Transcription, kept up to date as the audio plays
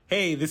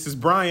Hey, this is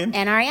Brian.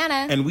 And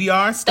Ariana. And we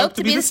are Stoked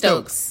to be the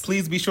Stokes.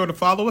 Please be sure to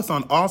follow us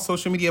on all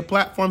social media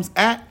platforms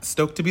at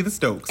Stoked to be the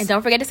Stokes. And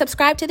don't forget to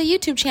subscribe to the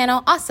YouTube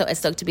channel, also at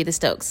Stoked to be the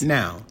Stokes.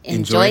 Now,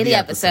 enjoy the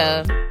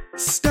episode.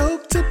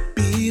 Stoked to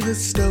be the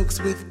Stokes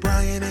with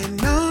Brian and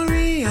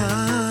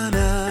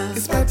Ariana.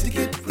 It's about to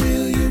get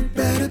real, you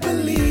better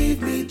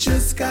believe me.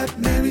 Just got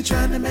married,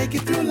 trying to make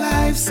it through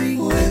life. See,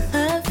 with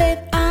her faith,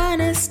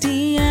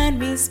 honesty,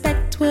 and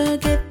respect, we'll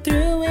get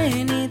through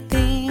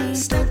anything.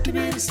 Stoked to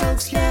be the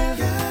Stokes, yeah.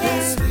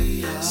 Yes,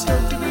 we are.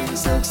 Stoked to be the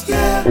Stokes,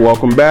 yeah.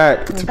 Welcome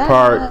back to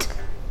part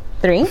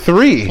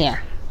three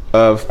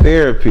of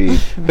therapy.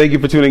 Thank you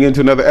for tuning in to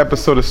another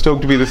episode of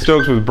Stoked to be the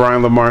Stokes with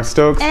Brian Lamar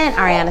Stokes. And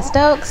Ariana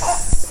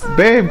Stokes.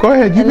 Babe, go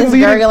ahead. You and this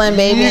gurgling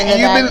baby in the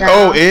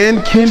background.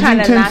 And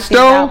Kensington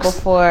Stokes.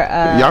 Before,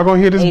 y'all gonna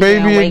hear this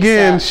baby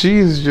again.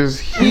 She's just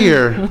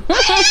here.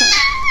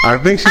 I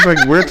think she's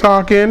like, we're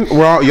talking.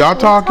 Y'all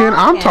talking.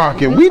 I'm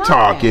talking. We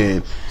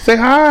talking. Say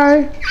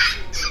hi.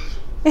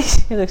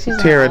 Look,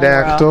 she's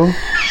pterodactyl.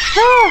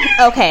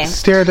 Okay.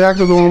 Is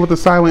pterodactyl the one with the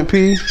silent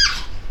P?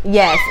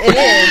 Yes, it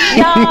is.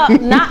 Y'all,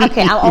 not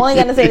okay. I'm only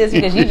gonna say this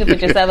because you just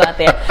put yourself out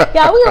there.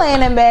 Y'all, we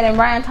laying in bed and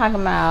Brian talking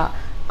about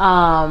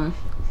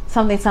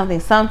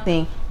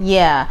something.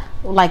 Yeah,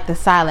 like the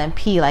silent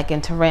P, like in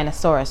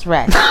Tyrannosaurus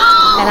Rex.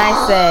 And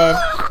I said,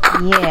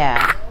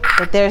 yeah,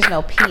 but there's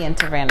no P in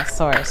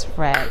Tyrannosaurus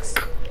Rex.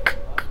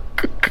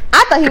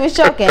 I thought he was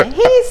joking.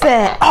 He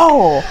said,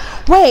 oh,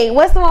 wait,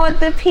 what's the one with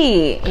the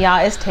P?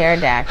 Y'all, it's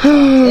pterodactyl.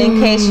 In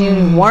case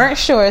you weren't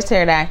sure, it's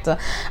pterodactyl.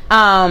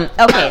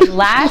 Okay,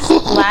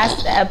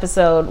 last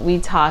episode, we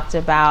talked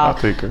about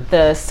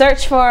the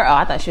search for... Oh,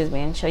 I thought she was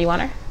being chill. You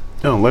want her?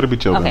 No, let her be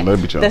chill. Okay. Let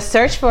her be chill. The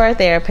search for a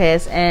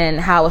therapist and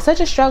how it was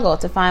such a struggle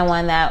to find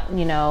one that,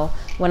 you know,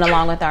 went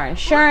along with our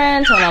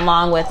insurance, went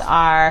along with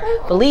our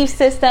belief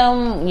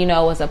system, you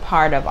know, was a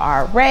part of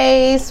our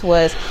race,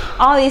 was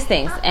all these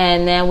things.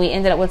 And then we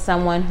ended up with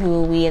someone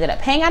who we ended up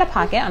paying out of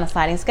pocket on a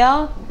sliding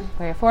scale,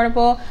 very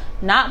affordable,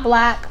 not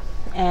black,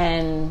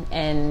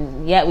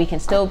 and yet we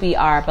can still be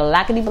our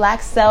blackity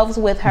black selves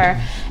with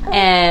her.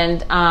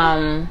 And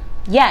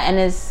yeah, and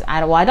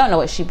I don't know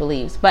what she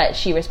believes, but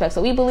she respects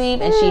what we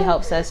believe, and she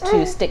helps us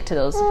to stick to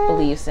those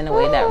beliefs in a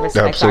way that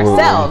respects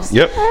ourselves.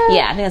 Yep.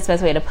 Yeah, I think that's the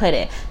best way to put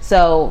it.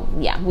 So,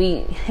 yeah,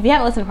 if you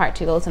haven't listened to part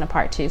 2, go listen to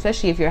part 2,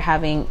 especially if you're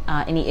having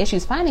any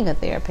issues finding a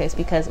therapist,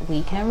 because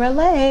we can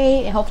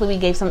relate, and hopefully we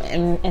gave some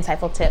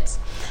insightful tips.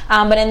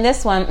 But in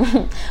this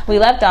one, we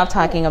left off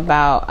talking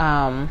about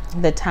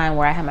the time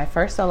where I had my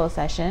first solo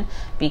session,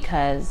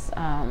 because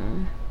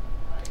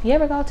you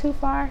ever go too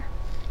far?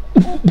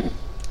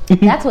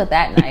 That's what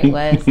that night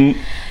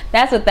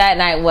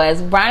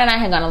was. Brian and I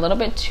had gone a little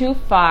bit too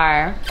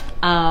far,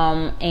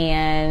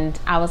 and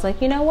I was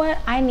like, you know what?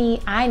 I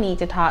need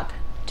to talk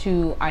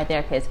to our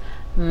therapist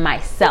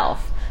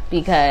myself,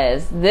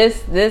 because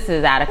this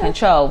is out of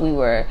control. We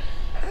were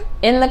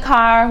in the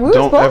car.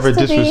 Don't ever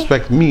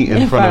disrespect me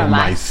in front of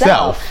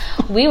myself.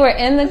 We were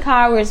in the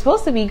car. We were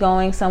supposed to be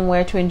going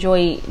somewhere to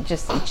enjoy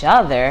just each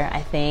other,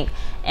 I think.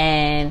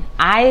 And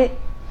I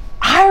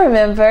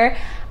remember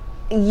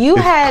you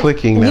had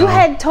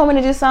told me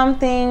to do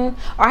something,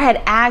 or I had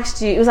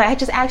asked you. It was like I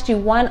just asked you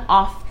one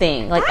off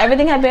thing. Like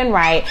everything had been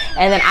right,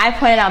 and then I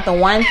pointed out the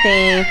one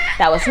thing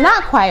that was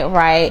not quite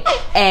right,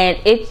 and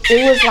it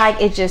was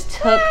like it just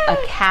took a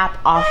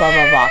cap off of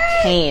a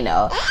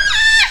volcano.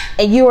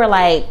 And you were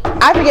like,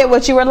 I forget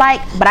what you were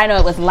like, but I know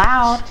it was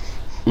loud.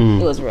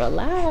 It was real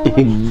loud.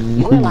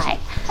 You were like,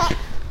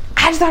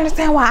 I just don't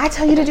understand why I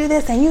tell you to do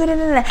this and you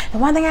the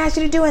one thing I asked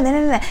you to do and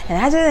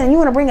and you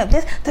want to bring up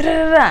this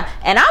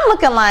and I'm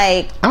looking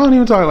like I don't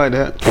even talk like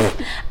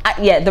that.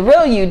 Yeah, the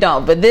real you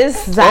don't, but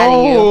this side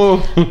of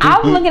you,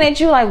 I'm looking at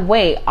you like,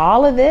 wait,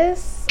 all of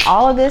this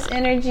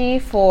energy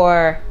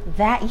for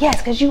that? Yes,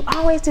 because you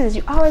always do this,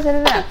 you always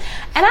and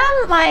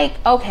I'm like,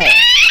 okay,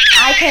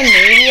 I can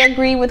maybe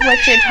agree with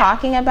what you're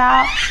talking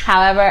about.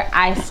 However,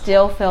 I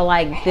still feel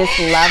like this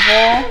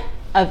level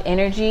of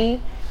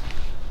energy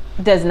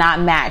does not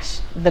match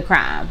the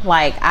crime.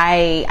 Like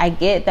I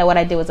get that what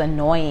I did was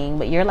annoying,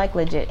 but you're like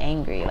legit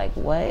angry. Like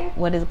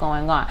what is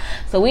going on?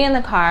 So we in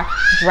the car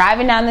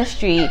driving down the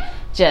street,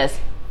 just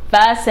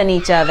fussing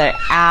each other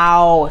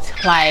out.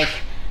 Like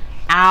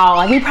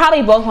we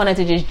probably both wanted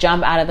to just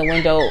jump out of the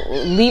window,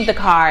 leave the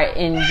car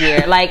in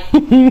gear. Like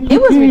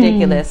it was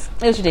ridiculous.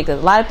 A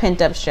lot of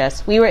pent up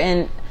stress. We were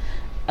in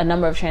a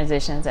number of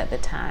transitions at the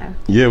time.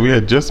 Yeah, we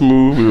had just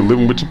moved. We were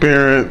living with your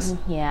parents.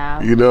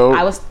 Yeah. You know,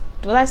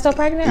 was I still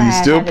pregnant? You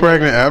still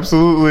pregnant?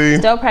 Absolutely.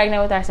 Still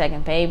pregnant with our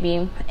second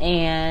baby,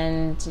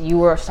 and you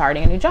were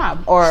starting a new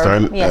job,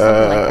 something like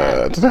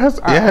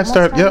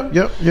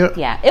that. Yep.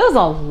 Yeah, it was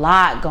a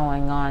lot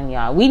going on,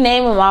 y'all. We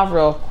named them off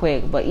real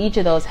quick, but each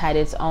of those had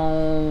its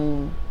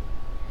own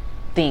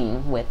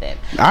thing with it.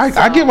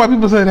 I get why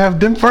people say have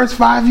them first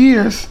 5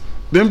 years.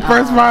 Them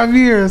first 5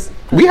 years,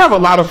 we have a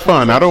lot of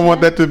fun. I don't want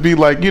that to be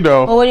like,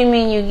 Well, what do you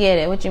mean you get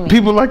it? What do you mean?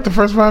 People like the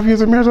first 5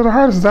 years of marriage are the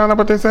hardest. Is that not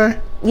what they say?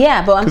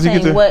 Yeah, but I'm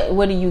saying,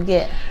 what do you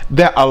get?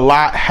 That a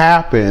lot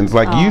happens.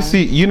 Like you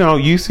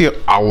see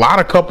a lot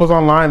of couples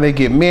online. They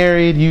get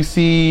married. You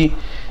see.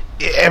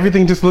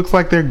 Everything just looks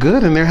like they're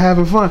good and they're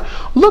having fun.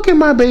 Look at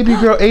my baby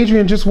girl,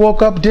 Adrian. Just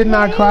woke up, did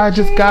not cry,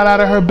 just got out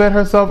of her bed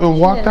herself and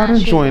walked out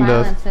and joined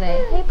us.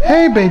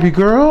 Hey, baby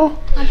girl.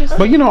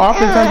 But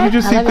oftentimes you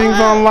just see things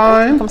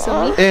online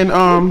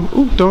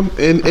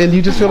and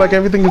you just feel like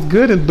everything is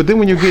good. But then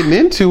when you're getting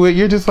into it,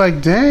 you're just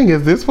like, dang,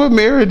 is this what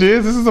marriage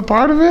is? This is a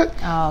part of it?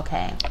 Oh,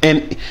 okay.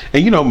 And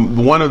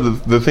one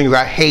of the things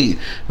I hate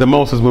the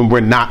most is when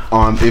we're not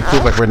on. It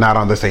feels like we're not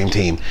on the same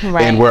team,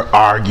 right. And we're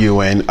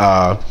arguing.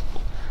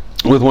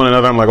 With one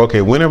another. I'm like,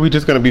 okay, when are we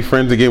just going to be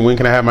friends again? When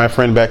can I have my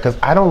friend back? Because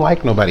I don't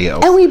like nobody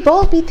else. And we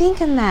both be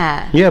thinking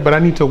that. Yeah, but I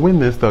need to win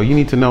this, though. You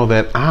need to know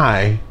that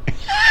I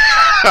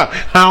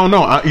don't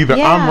know. Either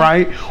I'm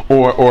right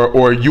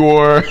or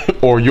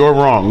you're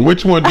wrong.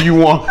 Which one do you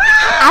want?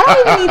 I don't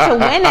even need to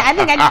win it. I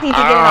think I just need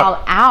to get it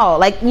all out.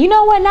 Like, you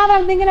know what? Now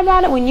that I'm thinking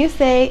about it, when you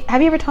say,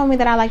 have you ever told me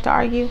that I like to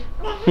argue?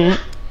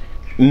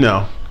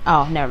 No.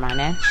 Oh, never mind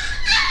then.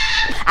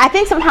 I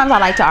think sometimes I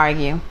like to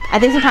argue. I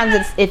think sometimes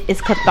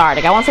it's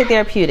cathartic. I won't say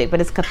therapeutic, but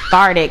it's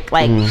cathartic.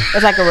 Like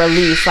it's like a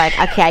release. Like,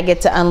 okay, I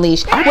get to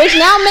unleash, which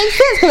now makes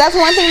sense because that's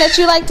one thing that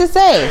you like to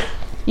say.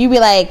 You be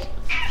like,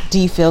 "Do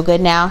you feel good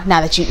now?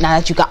 Now that you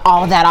got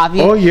all of that off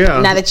you? Oh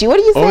yeah. Now that you, what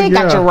do you say?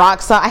 Got your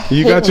rocks off?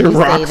 You got your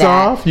rocks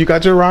off. You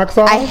got your rocks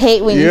off. I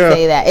hate when you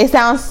say that. It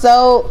sounds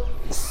so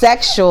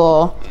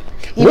sexual.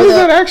 What does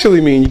that actually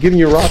mean? You getting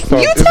your rocks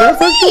off? You tell me.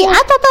 I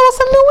thought that was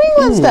some New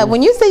England stuff.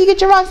 When you say you get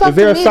your rocks off,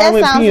 to me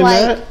that sounds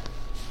like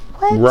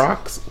what?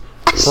 Rocks.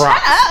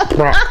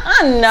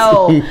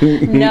 No.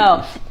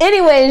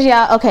 Anyways,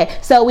 y'all. Okay,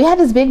 so we had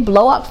this big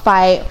blow up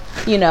fight.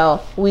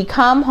 We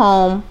come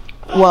home.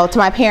 Well, to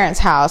my parents'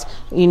 house,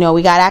 we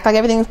got to act like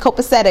everything's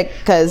copacetic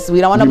because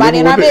we don't want nobody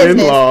in our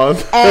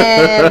business.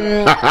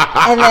 And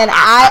then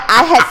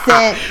I had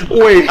sent.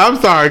 Wait, I'm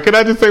sorry. Can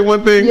I just say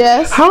one thing?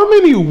 Yes. How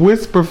many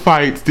whisper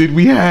fights did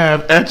we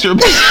have at your?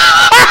 And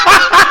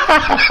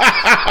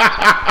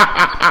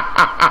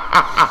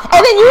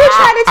then you were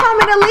trying to tell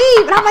me to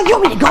leave, and I'm like, "You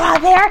want me to go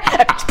out there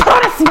and put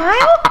on a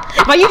smile?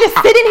 While you just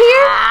sitting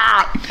here?"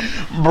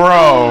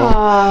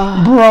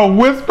 Bro,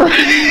 whisper.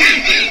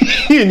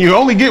 And you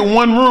only get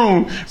one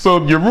room,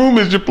 so your room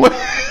is your place.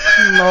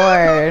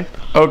 Lord.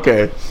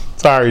 Okay,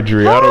 sorry,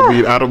 Dre.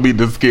 I don't mean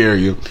to scare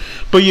you,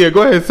 but yeah,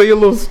 go ahead, say your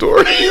little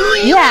story.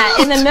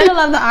 Yeah, in the middle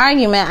of the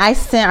argument, I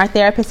sent our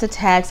therapist a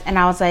text, and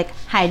I was like,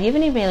 "Hi, do you have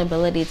any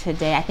availability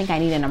today? I think I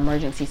need an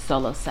emergency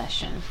solo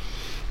session."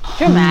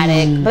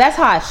 Dramatic, but that's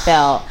how I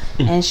felt.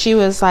 And she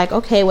was like,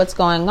 "Okay, what's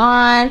going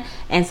on?"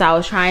 And so I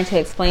was trying to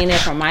explain it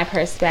from my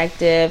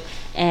perspective,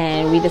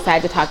 and we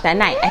decided to talk that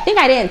night. I think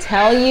I didn't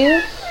tell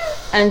you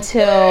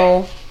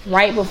until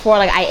right before,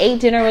 like, I ate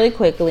dinner really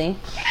quickly,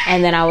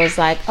 and then I was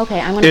like, okay,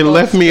 I'm gonna go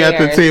left upstairs. Me at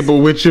the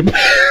table with your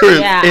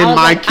parents and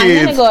my kids.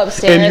 I'm gonna go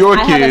upstairs and your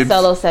kids. I had a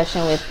solo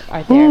session with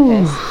our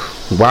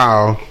therapist.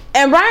 Wow.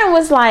 And Brian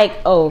was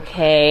like,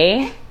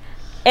 okay.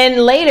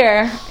 And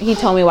later he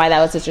told me why that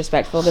was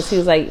disrespectful, because he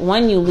was like,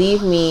 one, you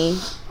leave me,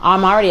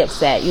 I'm already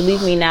upset, you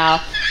leave me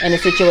now in a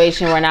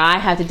situation where now I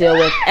have to deal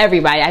with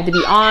everybody. I have to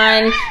be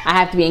on, I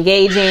have to be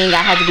engaging,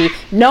 I have to be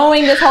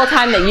knowing this whole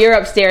time that you're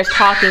upstairs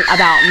talking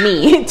about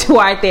me to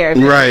our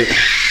therapist. Right.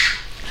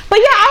 But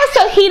yeah, I was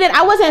so heated.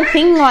 I wasn't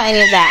thinking about any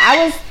of that.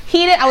 I was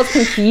heated. I was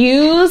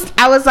confused.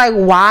 I was like,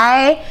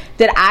 why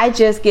did I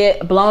just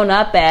get blown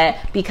up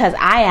at because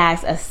I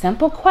asked a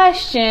simple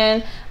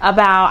question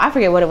about, I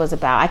forget what it was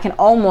about. I can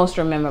almost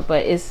remember,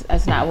 but it's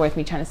not worth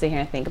me trying to sit here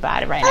and think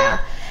about it right now.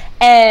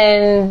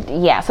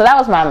 And yeah, so that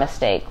was my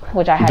mistake,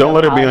 which I had Don't to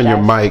let it be apologize.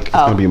 on your mic. It's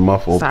going to be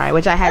muffled. Sorry,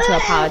 which I had to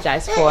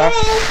apologize for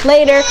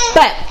later.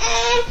 But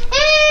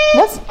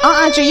what's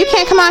Andrew, you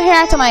can't come out here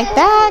acting like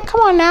that.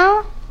 Come on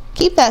now.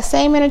 Keep that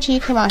same energy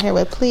you came out here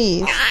with,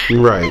 please.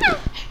 Right.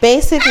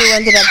 Basically, what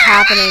ended up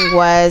happening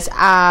was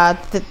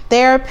the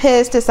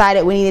therapist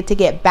decided we needed to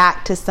get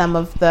back to some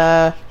of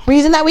the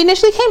reason that we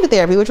initially came to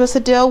therapy, which was to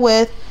deal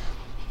with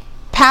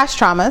past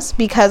traumas,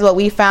 because what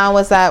we found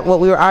was that what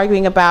we were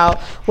arguing about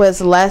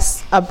was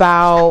less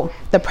about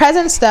the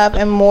present stuff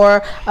and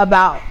more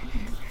about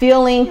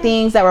feeling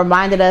things that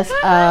reminded us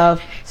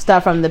of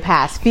stuff from the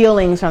past,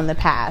 feelings from the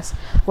past,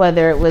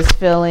 whether it was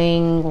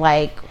feeling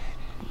like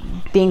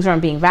things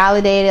weren't being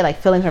validated, like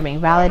feelings weren't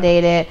being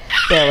validated.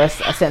 There was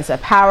a sense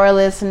of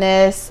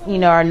powerlessness,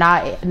 or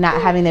not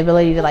having the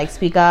ability to like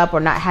speak up, or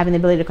not having the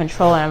ability to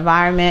control an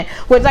environment,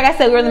 which, like I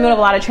said, we were in the middle of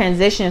a lot of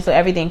transition, so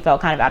everything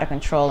felt kind of out of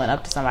control and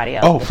up to somebody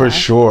else. Oh, for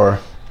sure.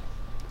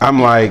 I'm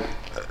like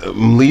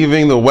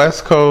leaving the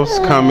West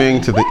Coast,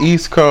 coming to the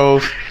East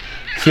Coast,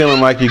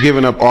 feeling like you're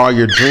giving up all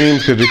your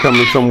dreams because you're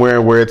coming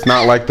somewhere where it's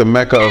not like the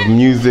mecca of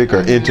music or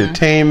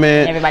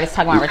entertainment. Everybody's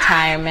talking about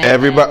retirement.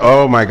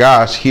 Oh my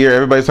gosh, here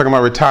everybody's talking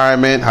about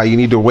retirement, how you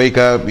need to wake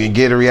up and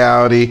get a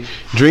reality.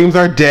 Dreams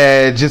are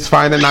dead. Just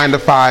find a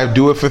 9-to-5,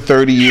 do it for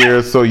 30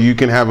 years so you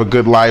can have a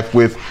good life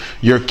with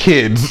your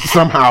kids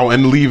somehow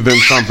and leave them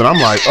something. I'm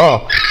like,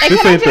 oh,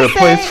 this ain't the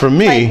place for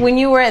me. Like when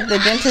you were at the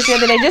dentist the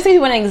other day, just to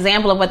give you an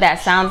example of what that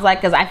sounds like,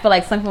 because I feel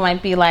like some people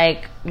might be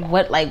like,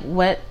 what,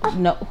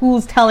 no,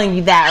 who's telling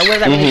you that? What does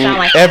that really sound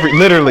like?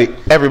 Literally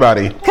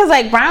everybody. Because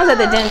like Brian was at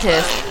the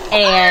dentist,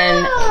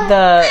 and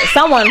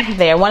someone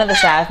there, one of the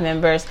staff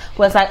members,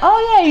 was like,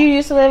 "Oh yeah, you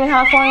used to live in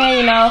California.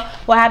 You know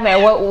what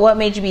happened? Or what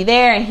made you be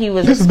there?" And he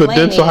was. This is the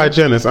dental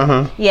hygienist.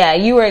 Yeah,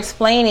 you were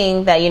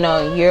explaining that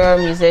you're a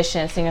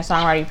musician, singer,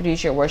 songwriter,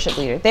 producer, worship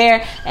leader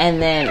there, and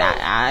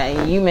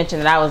then you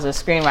mentioned that I was a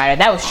screenwriter.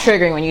 That was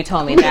triggering when you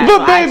told me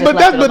that.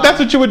 But that's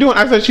what you were doing.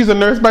 I said she's a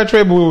nurse by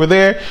trade, but we were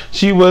there.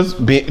 She was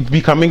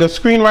becoming a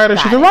screenwriter.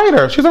 She's a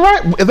writer. She's a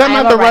writer. Is that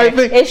not the right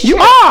thing? You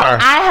are.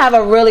 I have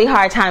a really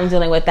hard time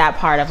dealing with that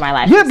part of my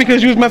life. Yeah,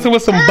 because you was messing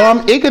with some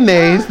bum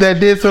Iganays that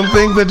did some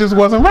things that just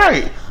wasn't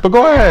right. But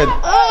go ahead.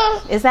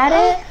 Is that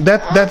it?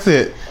 That's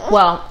it.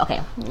 Well, okay.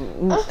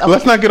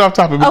 Let's not get off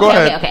topic, but go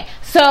ahead. Okay.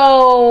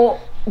 So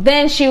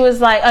then she was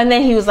like, and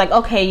then he was like,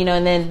 okay,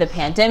 and then the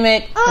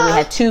pandemic, and we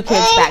had 2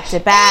 kids back to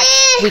back.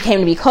 We came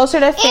to be closer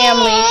to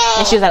family,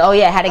 and she was like, oh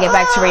yeah, I had to get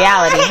back to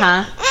reality,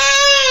 huh?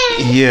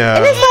 Yeah.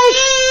 And it's like,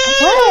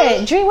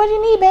 what? Dream, what do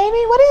you need,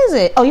 baby? What is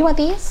it? Oh, you want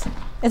these?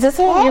 Is this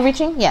it? You're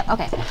reaching? Yeah,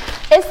 okay.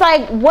 It's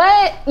like,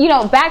 what,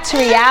 back to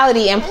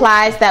reality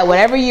implies that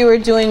whatever you were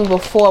doing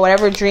before,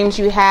 whatever dreams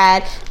you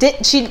had,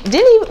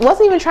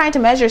 wasn't even trying to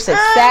measure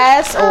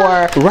success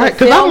or right,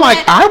 because I'm like,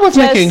 I was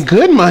making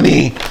good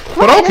money,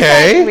 but right,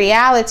 okay. Like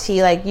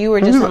reality, like you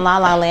were just in La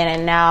La Land,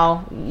 and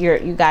now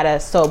you gotta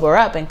sober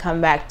up and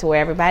come back to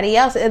where everybody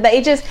else.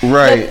 It just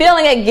the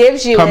feeling it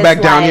gives you. Come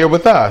back down here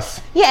with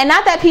us. Yeah, and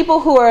not that people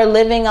who are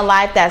living a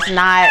life that's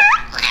not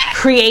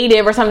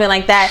creative or something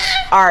like that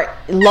are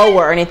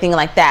lower or anything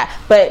like that,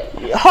 but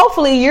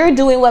hopefully you're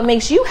doing what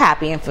makes you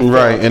happy and fulfilled,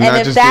 right? And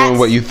not just doing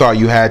what you thought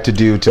you had to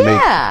do to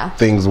make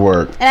things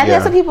work. And I think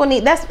that's what people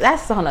need.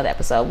 That's a whole nother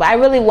episode, but I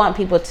really want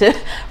people to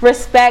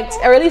respect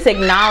or at least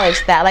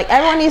acknowledge that, like,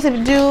 everyone needs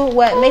to do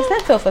what makes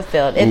them feel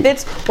fulfilled. If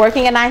it's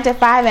working a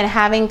 9-to-5 and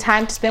having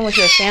time to spend with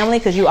your family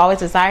because you always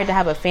desired to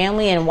have a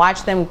family and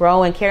watch them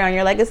grow and carry on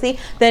your legacy,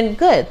 then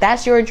good,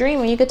 that's your dream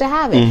and you get to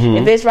have it.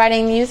 If it's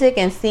writing music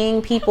and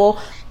seeing people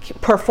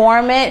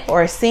perform it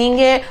or sing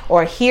it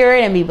or hear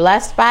it and be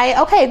blessed by it,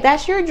 okay,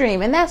 that's your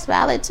dream and that's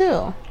valid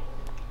too.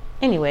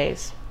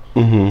 Anyways,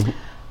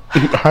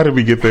 how did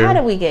we get there?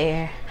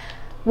 Here?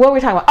 What were we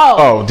talking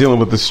about? Dealing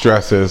with the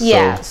stresses.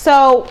 Yeah.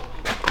 So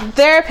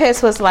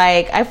therapist was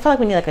like, I feel like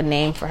we need like a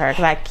name for her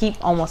because I keep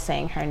almost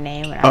saying her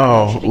name.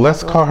 And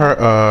let's call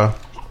her.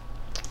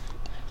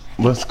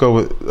 Let's go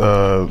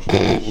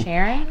with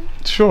Sharon.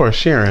 Sure,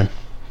 Sharon,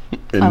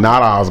 and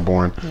not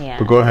Osborne. Yeah.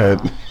 But go ahead.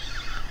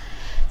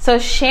 So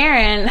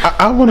Sharon,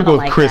 I want to go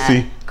with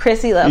Chrissy. That.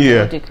 Chrissy,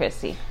 we'll do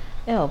Chrissy.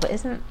 Ew, but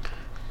isn't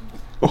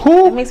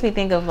who? It makes me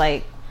think of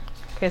like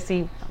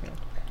Chrissy.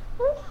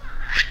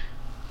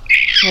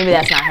 Maybe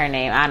that's not her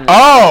name. I don't know.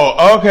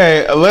 Oh,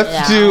 okay.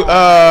 Let's do.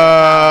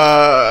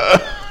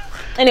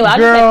 Anyway, I'll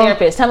just say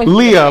therapist. Tell me.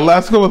 Leah.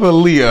 Let's go with a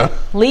Leah.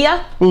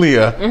 Leah.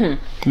 Leah.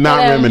 Not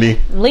Remedy.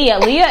 Leah.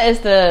 Leah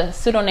is the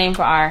pseudonym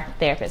for our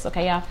therapist.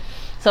 Okay, y'all.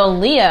 So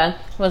Leah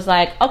was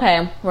like,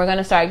 okay, we're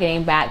gonna start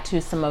getting back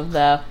to some of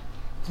the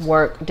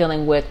work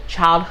dealing with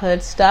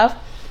childhood stuff,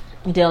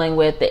 dealing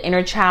with the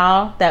inner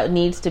child that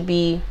needs to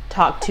be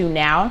talked to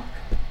now.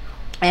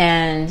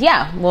 And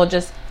yeah, we'll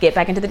just get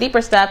back into the deeper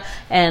stuff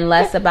and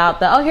less about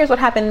here's what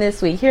happened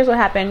this week. Here's what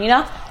happened,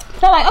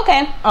 So like,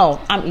 okay.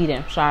 Oh, I'm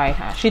eating. Sorry.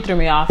 She threw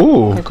me off.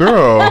 Ooh,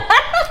 girl.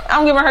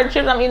 I'm giving her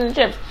chips. I'm eating the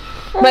chips.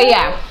 But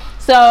yeah.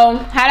 So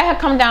had to have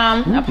come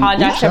down,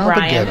 apologize to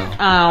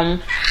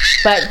Brian.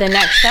 But the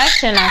next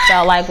session I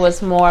felt like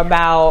was more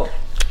about,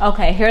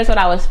 okay, here's what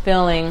I was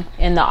feeling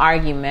in the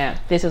argument.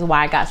 This is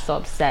why I got so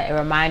upset. It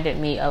reminded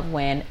me of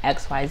when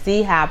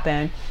XYZ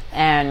happened,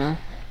 and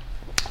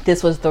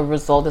this was the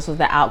result, this was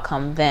the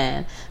outcome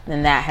then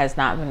that has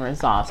not been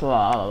resolved,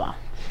 blah, blah, blah.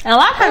 And a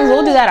lot of times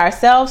we'll do that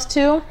ourselves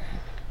too,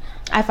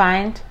 I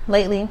find,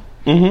 lately.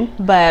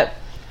 But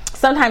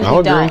sometimes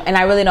we don't, and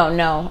I really don't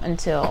know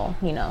until,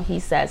 he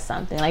says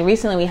something. Like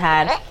recently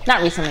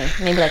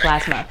maybe like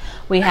last month,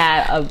 we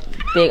had a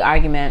big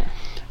argument.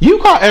 You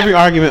call every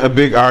argument a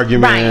big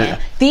argument. Brian,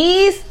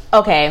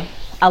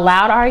 a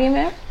loud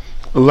argument.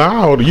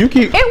 Loud? You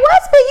keep... It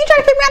was big. You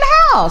trying to kick me out of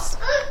the house.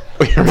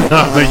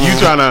 You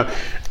trying to...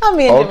 I'm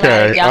being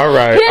dramatic, y'all. All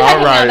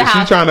right.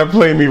 She's trying to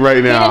play me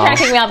right now. He didn't try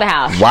to kick me out the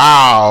house.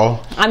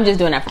 Wow. I'm just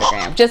doing that for the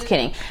gram. Just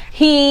kidding.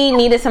 He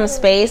needed some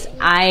space.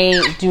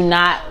 I do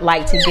not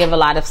like to give a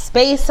lot of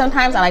space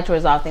sometimes. I like to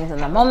resolve things in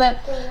the moment.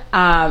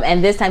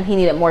 And this time he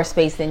needed more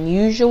space than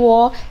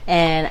usual.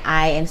 And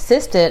I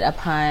insisted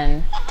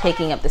upon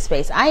taking up the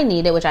space I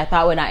needed, which I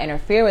thought would not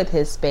interfere with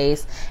his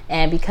space.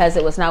 And because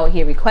it was not what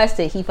he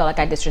requested, he felt like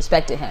I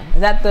disrespected him. Is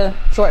that the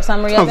short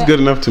summary of it? Sounds good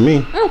enough to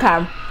me.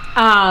 Okay.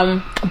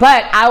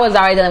 But I was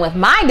already dealing with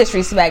my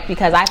disrespect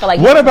because I felt like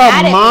what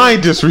about my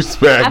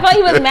disrespect? I felt like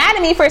he was mad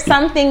at me for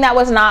something that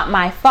was not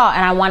my fault,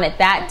 and I wanted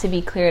that to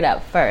be cleared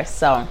up first.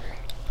 So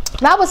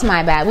that was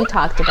my bad. We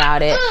talked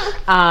about it.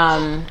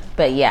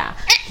 But yeah,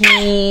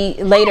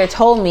 he later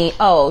told me,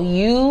 "Oh,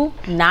 you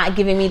not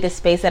giving me the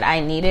space that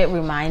I needed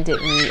reminded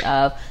me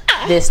of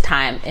this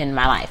time in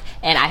my life,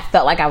 and I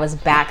felt like I was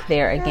back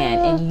there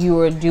again, and you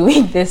were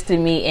doing this to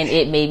me, and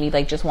it made me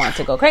like just want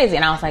to go crazy."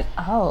 And I was like,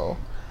 "Oh."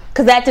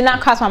 Because that did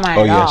not cross my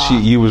mind at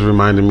all. You was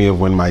reminding me of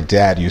when my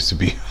dad used to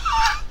be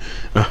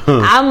I'm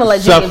gonna let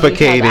you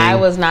suffocating. I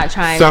was not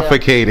trying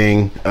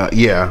suffocating.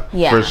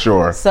 Yeah, for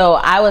sure. So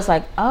I was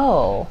like,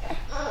 oh,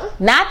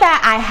 not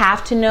that I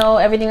have to know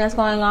everything that's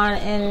going on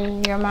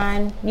in your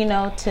mind, you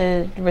know,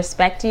 to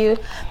respect you.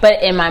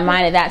 But in my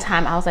mind at that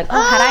time, I was like,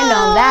 oh, had I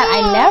known that,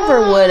 I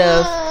never would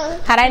have.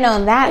 Had I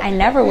known that, I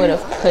never would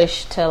have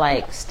pushed to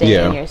like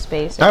stay in your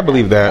space. I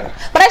believe that.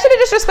 But I should have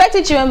just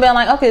respected you and been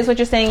like, okay, this is what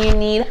you're saying you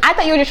need. I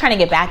thought you were just trying to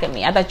get back at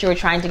me. I thought you were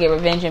trying to get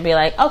revenge and be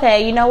like,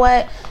 okay, you know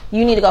what?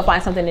 You need to go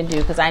find something to do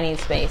because I need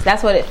space.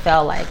 That's what it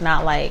felt like.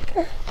 Not like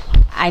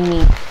I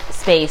need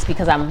space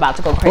because I'm about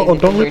to go crazy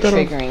because you're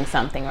triggering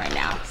something right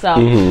now. So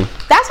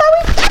that's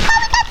why we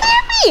got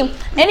therapy.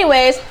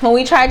 Anyways, when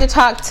we tried to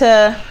talk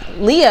to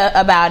Leah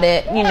about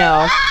it, you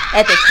know,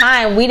 at the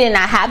time we did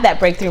not have that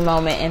breakthrough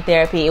moment in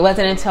therapy. It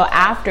wasn't until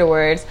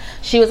afterwards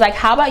she was like,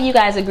 how about you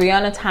guys agree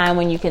on a time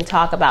when you can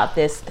talk about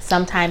this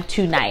sometime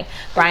tonight?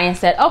 Brian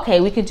said, okay,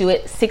 we could do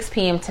it 6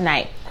 p.m.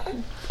 tonight.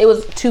 It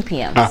was 2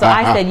 p.m. So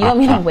I said, you want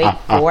me to wait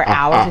 4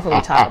 hours before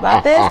we talk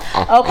about this?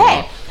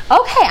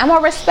 Okay, I'm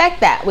gonna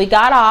respect that. We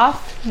got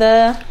off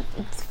the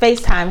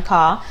FaceTime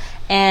call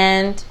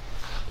and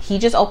he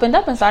just opened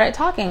up and started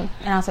talking,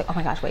 and I was like, "Oh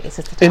my gosh, wait, is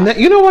this the time?" And that,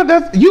 you know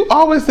what? You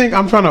always think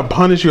I'm trying to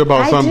punish you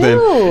about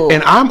something,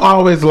 and I'm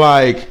always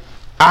like,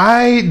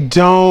 I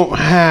don't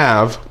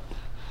have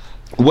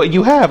what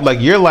you have. Like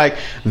you're like,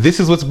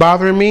 this is what's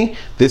bothering me.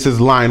 This is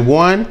line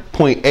 1,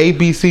 point A,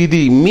 B, C,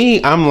 D.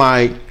 Me, I'm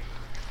like,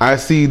 I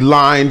see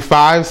line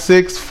 5,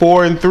 6,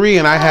 4, and 3,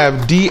 and I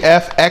have D,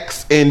 F,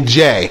 X, and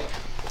J.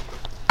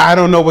 I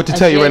don't know what to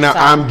tell you right now.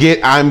 I'm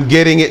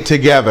getting it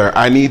together.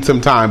 I need some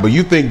time. But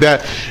you think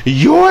that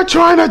you're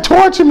trying to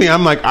torture me.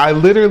 I'm like, I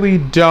literally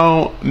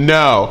don't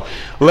know.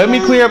 Let me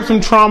clear up some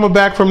trauma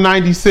back from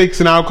 96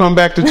 and I'll come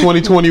back to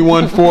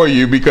 2021 for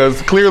you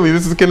because clearly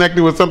this is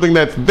connected with something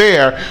that's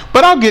there.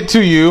 But I'll get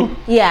to you.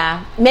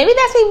 Yeah. Maybe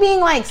that's me being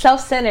like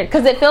self-centered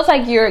because it feels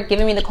like you're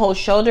giving me the cold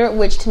shoulder,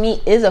 which to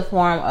me is a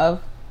form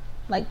of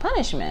like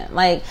punishment.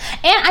 Like,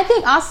 and I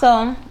think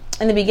also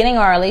in the beginning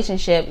of our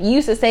relationship, you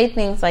used to say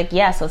things like,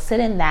 yeah, so sit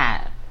in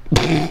that.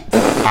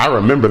 I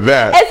remember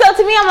that. And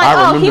so to me, I'm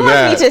like, he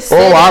wants me to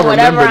sit in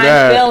whatever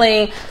I'm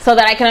feeling so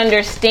that I can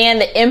understand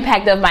the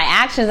impact of my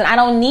actions, and I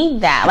don't need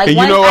that. Like, and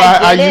you know,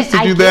 I used to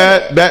do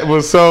that. That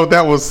was so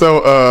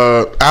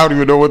I don't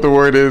even know what the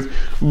word is,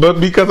 but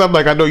because I'm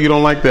like, I know you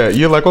don't like that.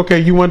 You're like, okay,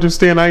 you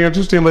understand, I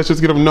understand. Let's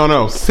just get them.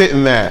 No, sit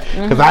in that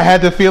because I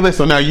had to feel it.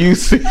 So now you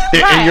sit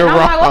it, and you're wrong.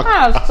 Like, what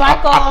kind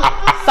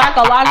of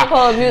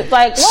psychological abuse?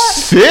 Like, what?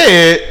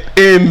 Sit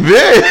in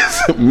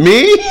this,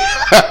 me?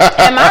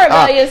 Am I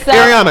rebellious?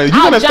 Ariana, you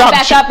I'll jump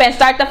back up and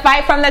start the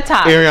fight from the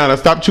top. Ariana,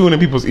 stop chewing in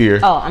people's ear.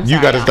 Oh, I'm sorry.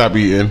 You got to stop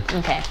eating.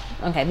 Okay.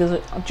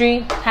 Dree,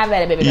 have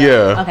at it, baby girl.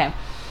 Yeah. Okay.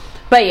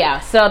 But yeah,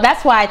 so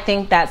that's why I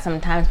think that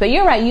sometimes. But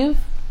you're right. You've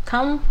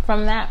come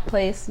from that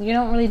place. You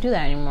don't really do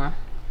that anymore.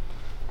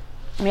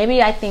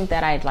 Maybe I think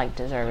that I'd like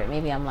deserve it.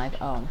 Maybe I'm like,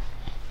 oh,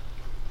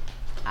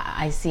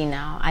 I see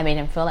now. I made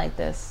him feel like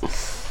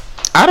this.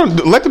 I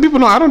don't let the people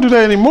know I don't do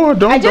that anymore.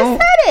 I just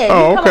said it.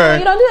 Oh, okay.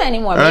 You don't do that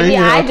anymore. Maybe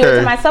I do it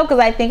to myself because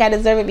I think I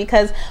deserve it.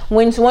 Because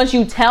once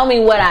you tell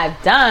me what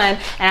I've done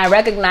and I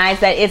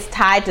recognize that it's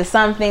tied to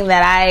something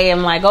that I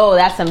am like, oh,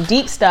 that's some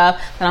deep stuff,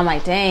 then I'm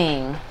like,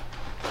 dang,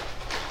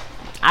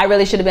 I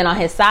really should have been on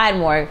his side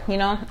more, you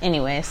know?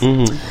 Anyways.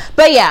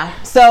 But yeah,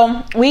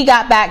 so we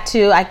got back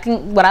to, I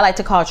think, what I like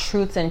to call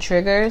truths and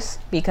triggers,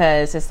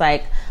 because it's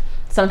like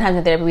sometimes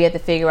in therapy we have to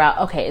figure out,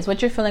 okay, is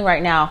what you're feeling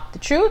right now the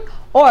truth?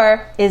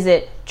 Or is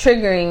it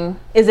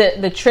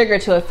the trigger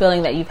to a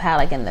feeling that you've had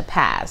like in the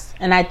past?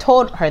 And I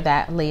told her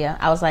that, Leah.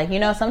 I was like, you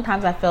know,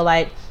 sometimes I feel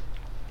like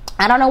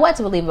I don't know what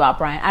to believe about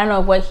Brian. I don't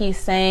know if what he's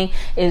saying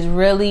is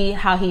really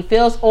how he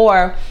feels,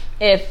 or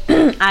if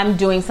I'm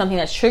doing something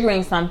that's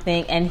triggering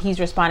something and he's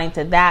responding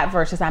to that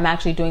versus I'm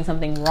actually doing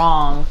something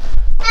wrong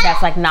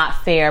that's like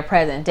not fair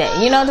present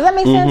day. You know, does that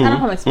make sense? I don't know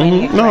if I'm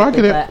explaining it correctly, no, I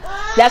get it.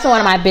 But that's one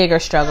of my bigger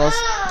struggles.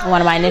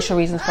 One of my initial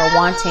reasons for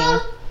wanting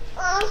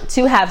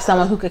to have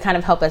someone who could kind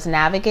of help us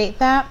navigate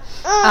that.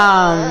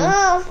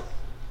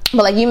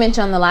 But like you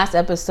mentioned on the last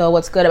episode,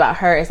 what's good about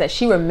her is that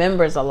she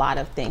remembers a lot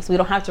of things. We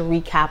don't have to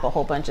recap a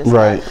whole bunch of stuff.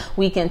 Right.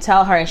 We can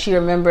tell her, and she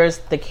remembers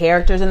the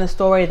characters in the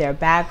story, their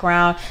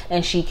background,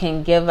 and she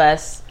can give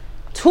us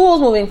tools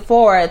moving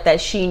forward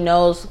that she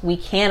knows we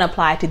can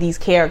apply to these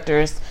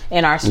characters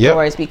in our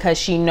stories, because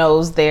she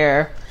knows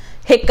their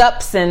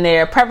hiccups and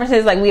their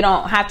preferences. Like, we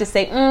don't have to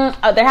say,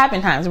 there have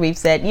been times we've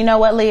said, you know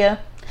what, Leah,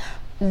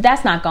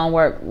 that's not gonna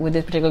work with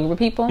this particular group of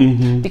people,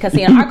 because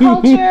see, in our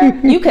culture,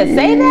 you could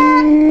say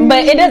that,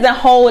 but it doesn't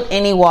hold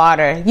any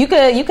water. You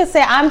could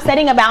say, I'm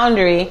setting a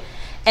boundary,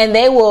 and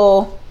they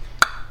will,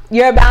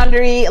 your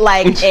boundary,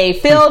 like a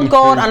field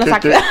goal on a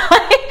soccer,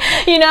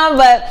 you know.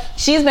 But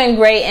she's been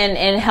great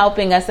in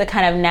helping us to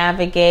kind of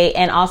navigate,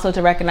 and also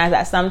to recognize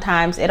that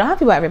sometimes it don't have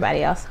to be about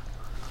everybody else.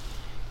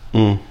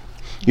 You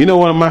know,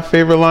 one of my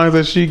favorite lines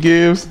that she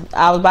gives.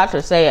 I was about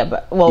to say it,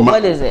 but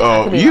what is it?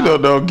 Oh, you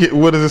don't know.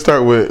 What does it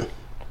start with?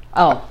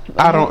 Oh,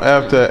 I don't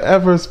have to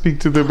ever speak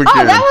to them again.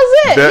 Oh, that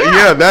was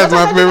it. That's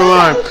my favorite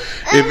line.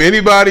 If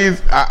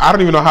anybody's, I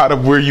don't even know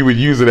where you would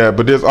use it at,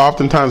 but there's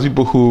oftentimes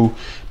people who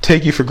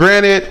take you for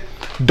granted,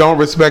 don't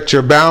respect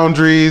your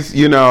boundaries,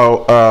 you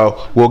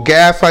know, will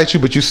gaslight you,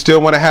 but you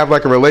still want to have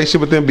like a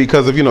relationship with them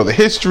because of, you know, the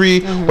history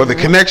or the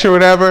connection or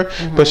whatever.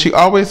 But she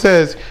always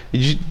says,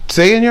 you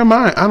say in your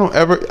mind, I don't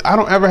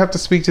ever have to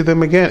speak to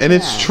them again. And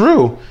it's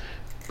true.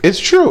 It's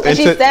true. And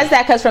she says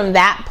that because from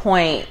that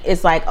point,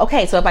 it's like,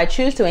 okay, so if I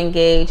choose to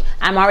engage,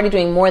 I'm already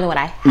doing more than what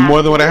I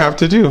have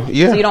to do.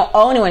 Yeah. So you don't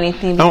owe anyone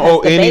anything. I don't owe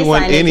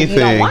anyone anything. If you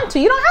don't want to,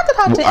 you don't have to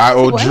talk to I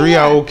owe Dree,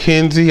 I owe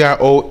Kenzie, I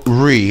owe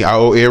Ree, I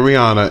owe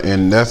Ariana,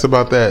 and that's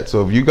about that.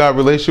 So if you got a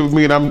relationship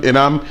with me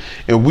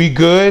and we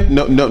good,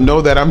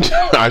 know that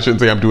I shouldn't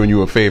say I'm doing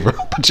you a favor,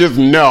 but just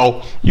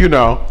know, you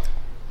know,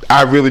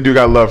 I really do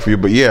got love for you.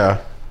 But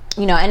yeah.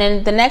 You know, and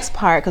in the next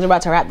part, because we're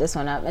about to wrap this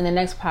one up, in the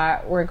next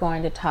part, we're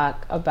going to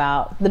talk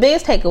about the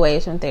biggest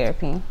takeaways from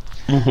therapy,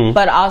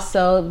 but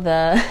also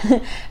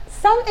the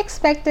some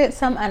expected,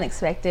 some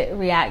unexpected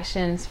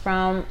reactions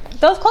from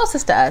those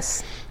closest to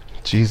us.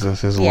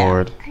 Jesus is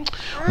Lord.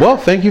 Well,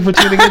 thank you for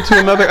tuning in to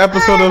another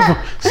episode of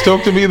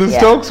Stoked to Be the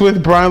Stokes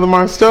with Brian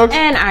Lamar Stokes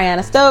and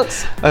Ariana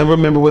Stokes. And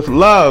remember, with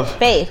love,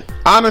 faith,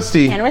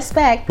 honesty, and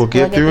respect, we'll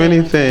get through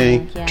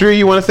anything. Yeah. Drew,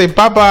 you want to say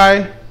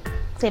bye-bye?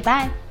 Say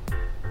bye.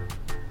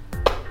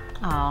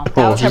 Oh,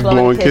 that was her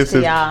blowing kisses.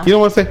 To y'all. You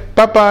don't want to say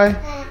bye-bye?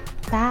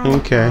 Bye.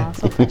 Okay. Oh,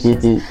 so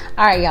precious.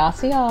 All right, y'all.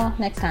 See y'all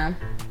next time.